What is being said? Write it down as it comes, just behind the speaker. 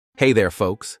Hey there,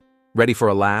 folks. Ready for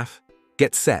a laugh?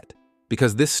 Get set,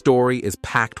 because this story is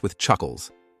packed with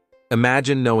chuckles.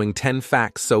 Imagine knowing 10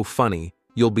 facts so funny,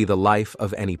 you'll be the life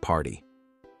of any party.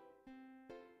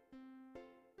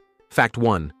 Fact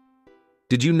 1.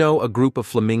 Did you know a group of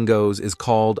flamingos is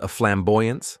called a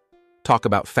flamboyance? Talk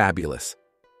about fabulous.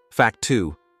 Fact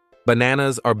 2.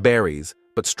 Bananas are berries,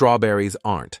 but strawberries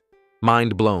aren't.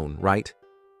 Mind blown, right?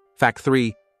 Fact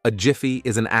 3. A jiffy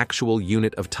is an actual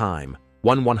unit of time,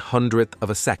 1/100th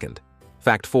of a second.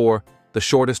 Fact 4. The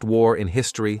shortest war in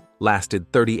history lasted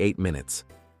 38 minutes.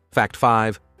 Fact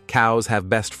 5. Cows have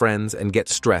best friends and get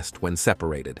stressed when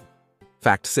separated.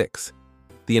 Fact 6.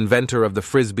 The inventor of the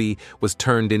frisbee was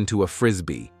turned into a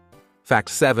frisbee. Fact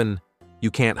 7.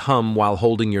 You can't hum while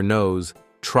holding your nose.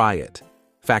 Try it.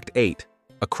 Fact 8.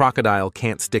 A crocodile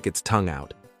can't stick its tongue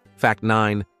out. Fact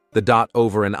 9. The dot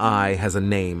over an I has a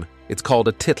name. It's called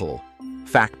a tittle.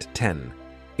 Fact 10.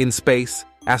 In space,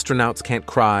 astronauts can't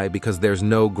cry because there's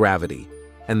no gravity.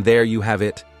 And there you have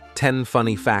it, 10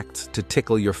 funny facts to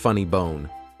tickle your funny bone.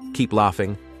 Keep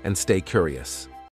laughing and stay curious.